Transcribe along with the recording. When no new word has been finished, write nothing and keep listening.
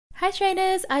Hi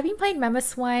trainers, I've been playing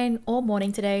Mamoswine all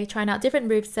morning today, trying out different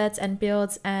movesets and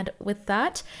builds, and with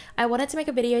that, I wanted to make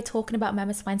a video talking about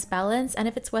Mamoswine's balance and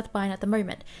if it's worth buying at the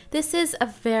moment. This is a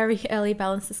very early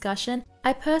balance discussion.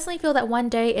 I personally feel that one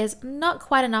day is not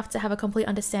quite enough to have a complete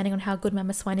understanding on how good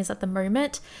Mamoswine is at the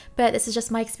moment, but this is just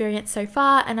my experience so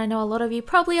far, and I know a lot of you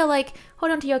probably are like,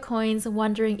 hold on to your coins,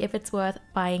 wondering if it's worth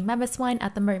buying Mamoswine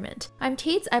at the moment. I'm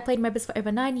Teeds, I played MOBAs for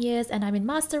over 9 years, and I'm in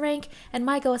Master Rank, and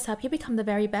my goal is to help you become the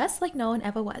very best like no one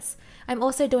ever was. I'm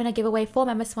also doing a giveaway for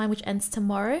Mamoswine which ends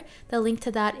tomorrow. The link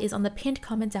to that is on the pinned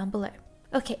comment down below.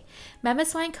 Okay,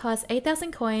 Mamoswine costs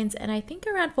 8,000 coins and I think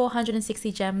around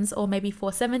 460 gems, or maybe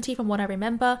 470 from what I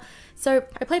remember. So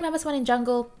I played Mamoswine in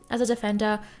jungle, as a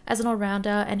defender, as an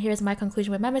all-rounder, and here's my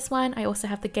conclusion with Mamoswine. I also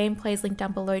have the gameplays linked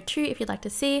down below too if you'd like to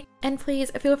see. And please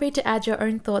feel free to add your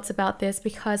own thoughts about this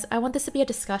because I want this to be a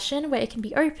discussion where it can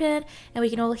be open and we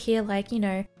can all hear, like, you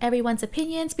know, everyone's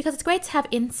opinions, because it's great to have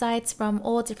insights from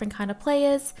all different kind of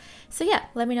players. So yeah,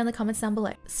 let me know in the comments down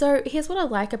below. So here's what I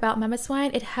like about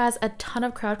Mamoswine. It has a ton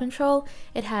of crowd control.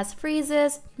 It has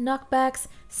freezes, knockbacks,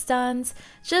 stuns,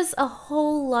 just a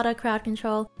whole lot of crowd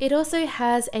control. It also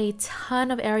has a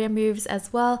ton of area moves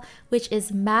as well, which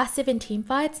is massive in team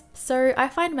fights. So I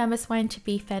find Mamoswine to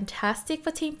be fantastic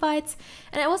for team fights,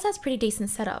 and it also has pretty decent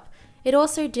setup. It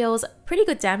also deals pretty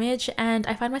good damage, and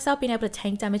I find myself being able to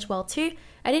tank damage well too.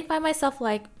 I didn't find myself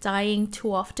like dying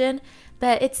too often,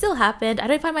 but it still happened. I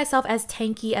don't find myself as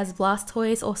tanky as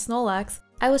Blastoise or Snorlax.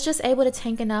 I was just able to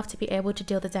tank enough to be able to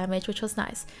deal the damage, which was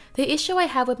nice. The issue I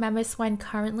have with Mamoswine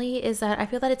currently is that I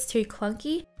feel that it's too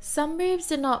clunky. Some moves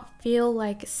do not feel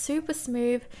like super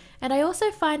smooth, and I also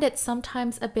find it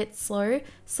sometimes a bit slow.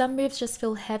 Some moves just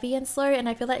feel heavy and slow, and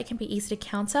I feel like it can be easy to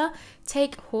counter.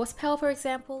 Take Horsepower for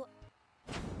example.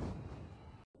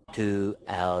 2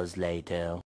 hours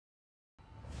later.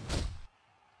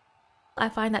 I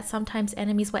find that sometimes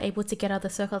enemies were able to get out of the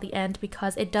circle at the end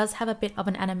because it does have a bit of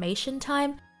an animation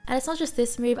time. And it's not just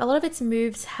this move, a lot of its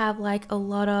moves have like a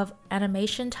lot of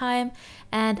animation time,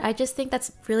 and I just think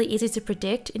that's really easy to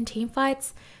predict in team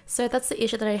fights. So that's the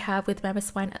issue that I have with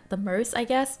Mamoswine at the most, I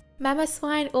guess.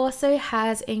 Mamoswine also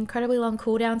has incredibly long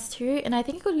cooldowns too, and I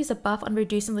think it could use a buff on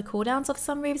reducing the cooldowns of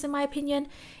some moves in my opinion.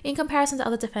 In comparison to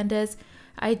other defenders,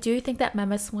 I do think that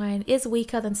Mamoswine is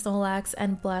weaker than Snorlax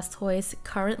and Blastoise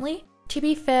currently. To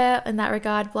be fair, in that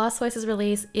regard, Blastoise's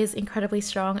release is incredibly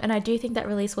strong, and I do think that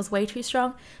release was way too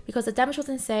strong because the damage was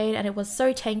insane and it was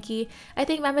so tanky. I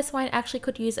think Mamoswine actually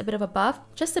could use a bit of a buff,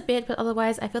 just a bit, but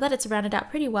otherwise I feel that it's rounded out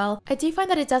pretty well. I do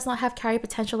find that it does not have carry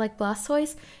potential like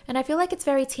Blastoise, and I feel like it's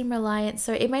very team reliant,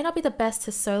 so it may not be the best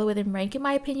to solo within rank in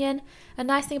my opinion. A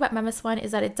nice thing about Mamoswine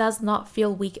is that it does not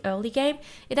feel weak early game.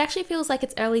 It actually feels like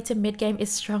its early to mid game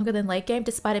is stronger than late game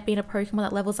despite it being a Pokemon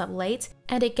that levels up late,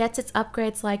 and it gets its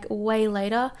upgrades like way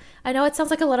later. I know it sounds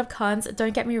like a lot of cons,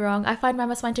 don't get me wrong, I find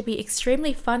Mamoswine to be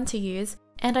extremely fun to use,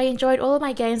 and I enjoyed all of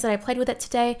my games that I played with it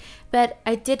today, but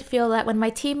I did feel that when my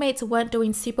teammates weren't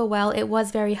doing super well, it was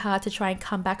very hard to try and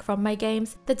come back from my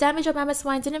games. The damage of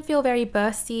Mamoswine didn't feel very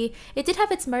bursty. It did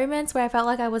have its moments where I felt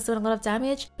like I was doing a lot of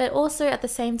damage, but also at the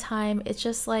same time, it's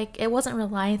just like it wasn't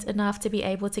reliant enough to be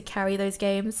able to carry those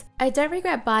games. I don't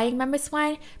regret buying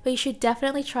Mamoswine, but you should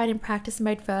definitely try it in practice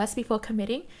mode first before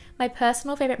committing. My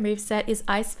personal favorite moveset is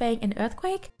Ice Fang and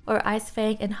Earthquake, or Ice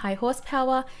Fang and High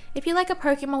Horsepower. If you like a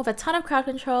Pokemon with a ton of crowd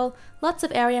control, lots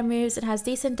of area moves, and has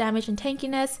decent damage and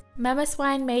tankiness,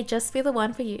 Mamoswine may just be the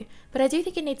one for you. But I do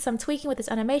think it needs some tweaking with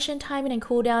its animation timing and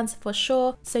cooldowns for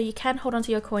sure, so you can hold on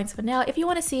to your coins for now if you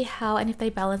want to see how and if they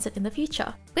balance it in the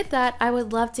future. With that, I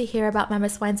would love to hear about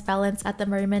Mamoswine's balance at the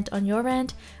moment on your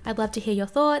end. I'd love to hear your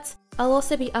thoughts. I'll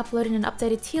also be uploading an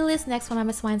updated tier list next for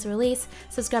Mamoswine's release.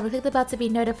 Subscribe and click the bell to be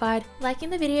notified. Liking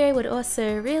the video would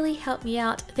also really help me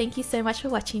out. Thank you so much for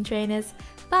watching, trainers.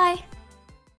 Bye!